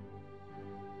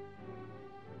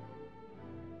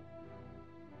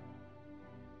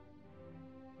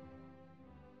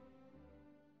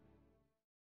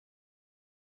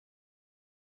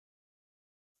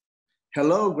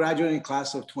 Hello, graduating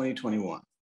class of 2021,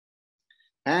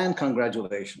 and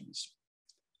congratulations.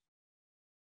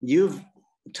 You've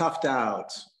toughed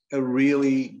out a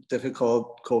really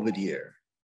difficult COVID year,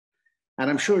 and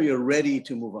I'm sure you're ready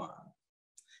to move on.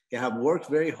 You have worked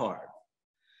very hard,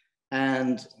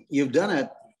 and you've done it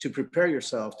to prepare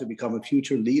yourself to become a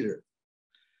future leader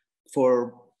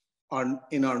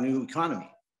in our new economy.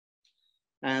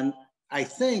 And I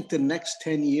think the next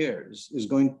 10 years is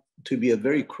going to be a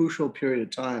very crucial period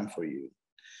of time for you,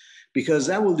 because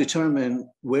that will determine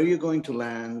where you're going to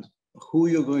land, who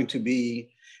you're going to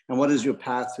be, and what is your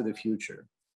path to the future.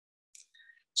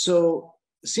 So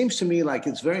it seems to me like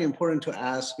it's very important to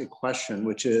ask a question,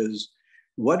 which is,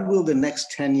 what will the next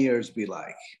 10 years be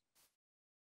like?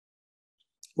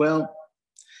 Well,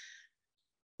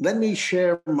 let me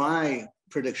share my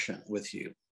prediction with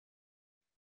you.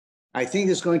 I think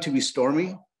it's going to be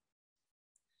stormy,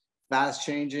 fast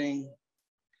changing,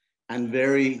 and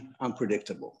very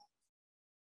unpredictable.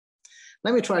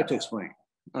 Let me try to explain.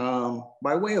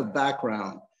 By way of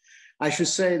background, I should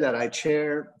say that I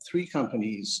chair 3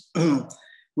 companies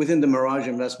within the Mirage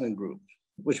Investment Group,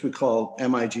 which we call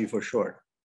MIG for short.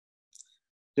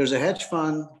 There's a hedge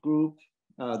fund group,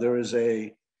 there is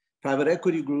a private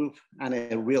equity group, and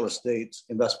a real estate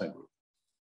investment group.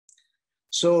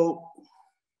 So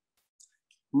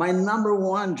my number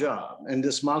one job in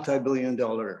this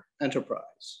multi-billion-dollar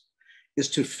enterprise is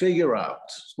to figure out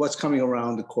what's coming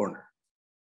around the corner.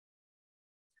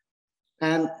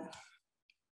 And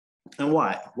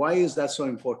why? Why is that so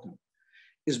important?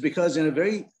 Is because in a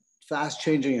very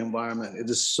fast-changing environment, it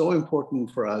is so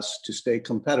important for us to stay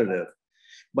competitive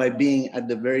by being at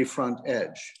the very front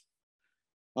edge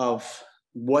of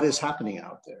what is happening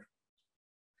out there.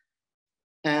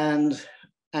 And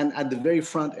at the very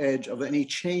front edge of any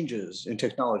changes in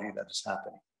technology that is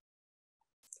happening.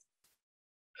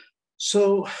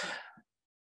 So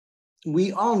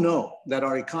we all know that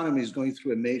our economy is going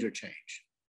through a major change.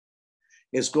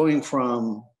 It's going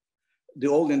from the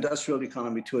old industrial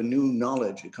economy to a new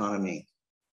knowledge economy.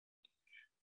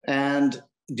 And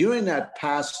during that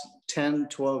past 10,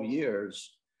 12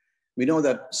 years, we know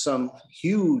that some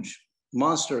huge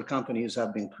monster companies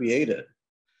have been created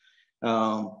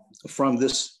from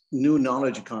this new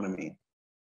knowledge economy.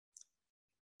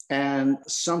 And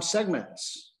some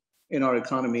segments in our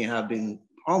economy have been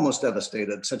almost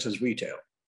devastated, such as retail.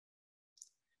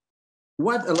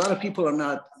 What a lot of people are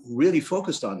not really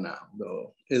focused on now,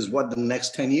 though, is what the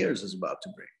next 10 years is about to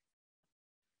bring.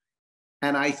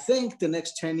 And I think the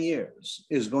next 10 years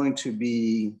is going to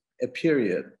be a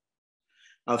period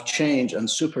of change and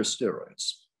super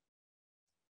steroids.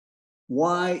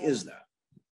 Why is that?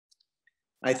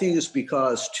 I think it's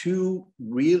because two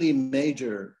really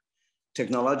major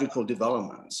technological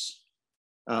developments,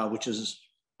 which is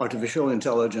artificial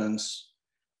intelligence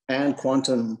and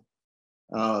quantum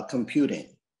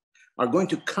computing, are going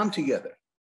to come together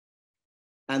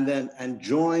and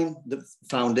join the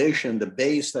foundation, the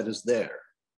base that is there,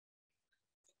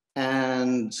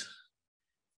 and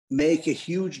make a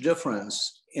huge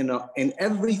difference in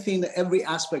everything, every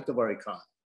aspect of our economy.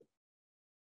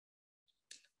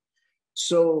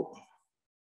 So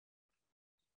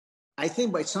I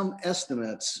think by some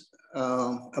estimates,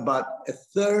 about a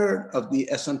third of the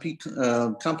S&P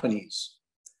companies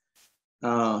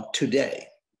today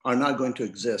are not going to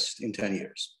exist in 10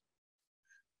 years.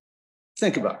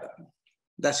 Think about that.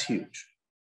 That's huge.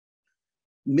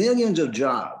 Millions of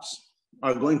jobs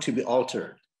are going to be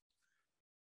altered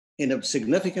in a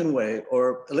significant way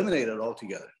or eliminated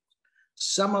altogether.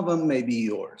 Some of them may be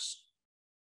yours.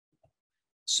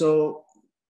 So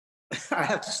I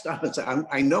have to stop and say,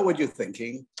 I know what you're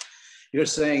thinking. You're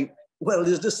saying, well,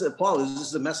 is this, Paul, is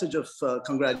this a message of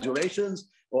congratulations,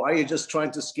 or are you just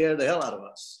trying to scare the hell out of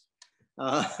us?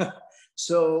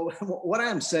 So what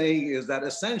I'm saying is that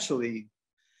essentially,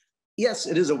 yes,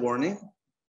 it is a warning,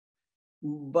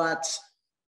 but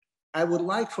I would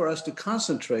like for us to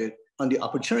concentrate on the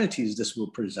opportunities this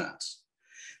will present.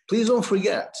 Please don't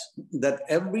forget that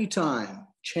every time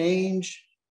change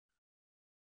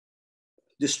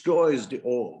destroys the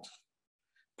old,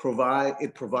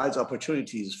 it provides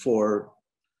opportunities for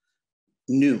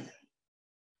new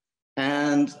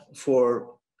and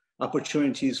for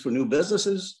opportunities for new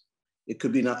businesses. It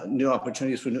could be new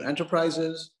opportunities for new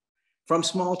enterprises, from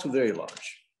small to very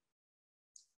large.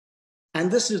 And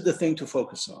this is the thing to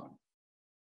focus on.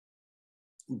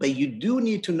 But you do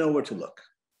need to know where to look.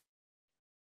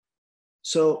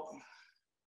 So,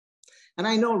 and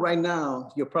I know right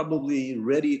now you're probably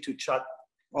ready to chuck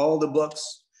all the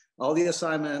books, all the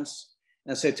assignments,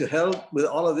 and say, to hell with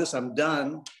all of this, I'm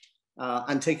done,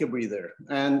 and take a breather.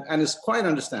 And it's quite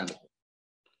understandable.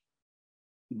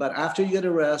 But after you get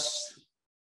a rest,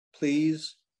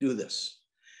 please do this.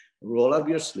 Roll up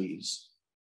your sleeves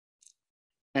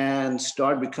and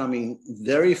start becoming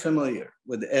very familiar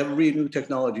with every new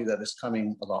technology that is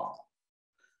coming along.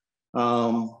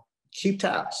 Keep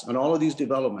tabs on all of these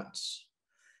developments.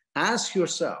 Ask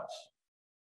yourself,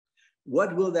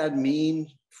 what will that mean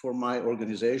for my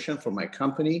organization, for my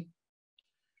company?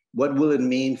 What will it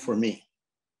mean for me?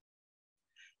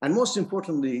 And most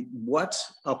importantly, what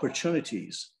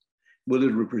opportunities will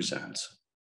it represent?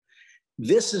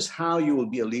 This is how you will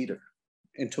be a leader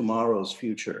in tomorrow's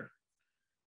future.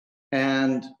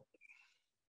 And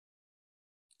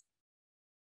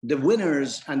the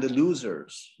winners and the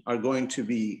losers are going to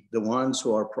be the ones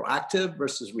who are proactive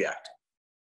versus reactive.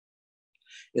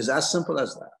 It's as simple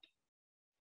as that.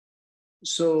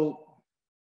 So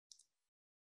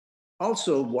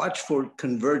also watch for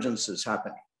convergences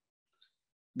happening.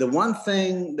 The one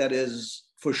thing that is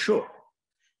for sure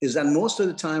is that most of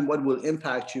the time what will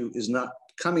impact you is not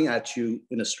coming at you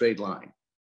in a straight line.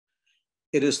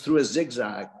 it is through a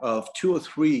zigzag of 2 or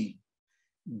 3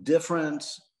 different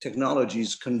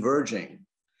technologies converging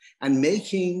and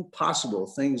making possible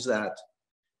things that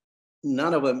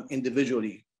none of them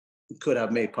individually could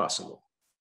have made possible.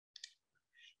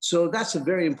 So that's a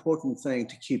very important thing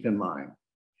to keep in mind.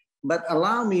 But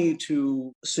allow me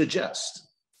to suggest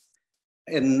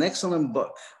an excellent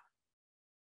book,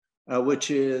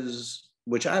 which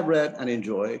I've read and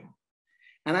enjoyed,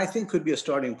 and I think could be a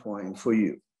starting point for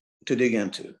you to dig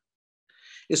into.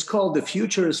 It's called The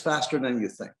Future is Faster Than You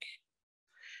Think.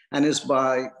 And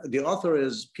the author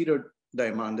is Peter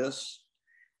Diamandis,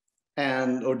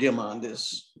 and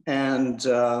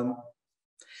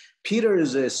Peter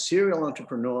is a serial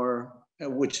entrepreneur,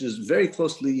 which is very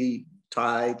closely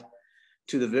tied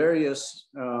to the various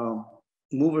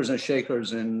movers and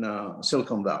shakers in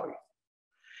Silicon Valley.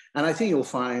 And I think you'll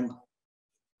find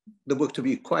the book to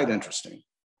be quite interesting.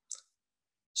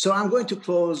 So I'm going to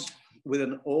close with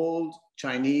an old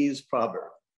Chinese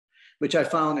proverb, which I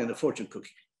found in a fortune cookie.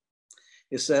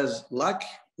 It says, luck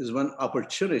is when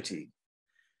opportunity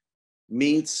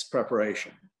meets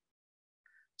preparation.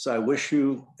 So I wish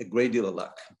you a great deal of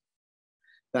luck.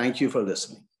 Thank you for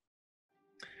listening.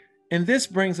 And this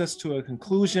brings us to a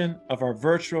conclusion of our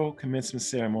virtual commencement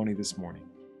ceremony this morning.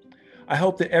 I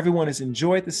hope that everyone has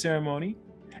enjoyed the ceremony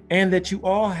and that you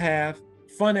all have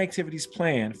fun activities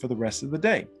planned for the rest of the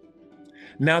day.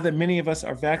 Now that many of us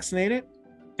are vaccinated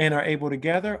and are able to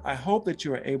gather, I hope that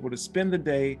you are able to spend the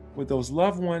day with those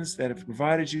loved ones that have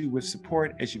provided you with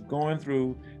support as you've gone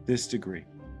through this degree.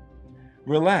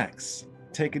 Relax,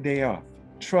 take a day off.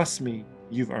 Trust me,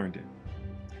 you've earned it.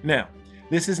 Now,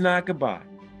 this is not goodbye.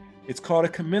 It's called a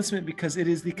commencement because it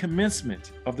is the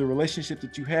commencement of the relationship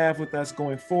that you have with us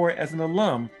going forward as an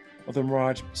alum of the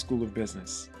Merage School of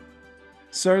Business.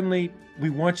 Certainly, we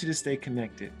want you to stay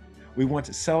connected. We want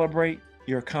to celebrate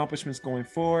your accomplishments going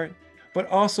forward, but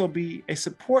also be a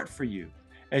support for you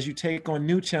as you take on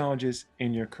new challenges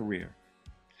in your career.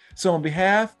 So on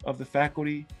behalf of the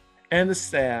faculty and the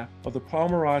staff of the Paul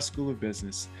Merage School of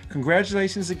Business,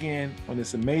 congratulations again on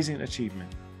this amazing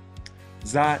achievement.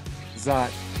 Zot,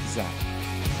 Zot, Zot.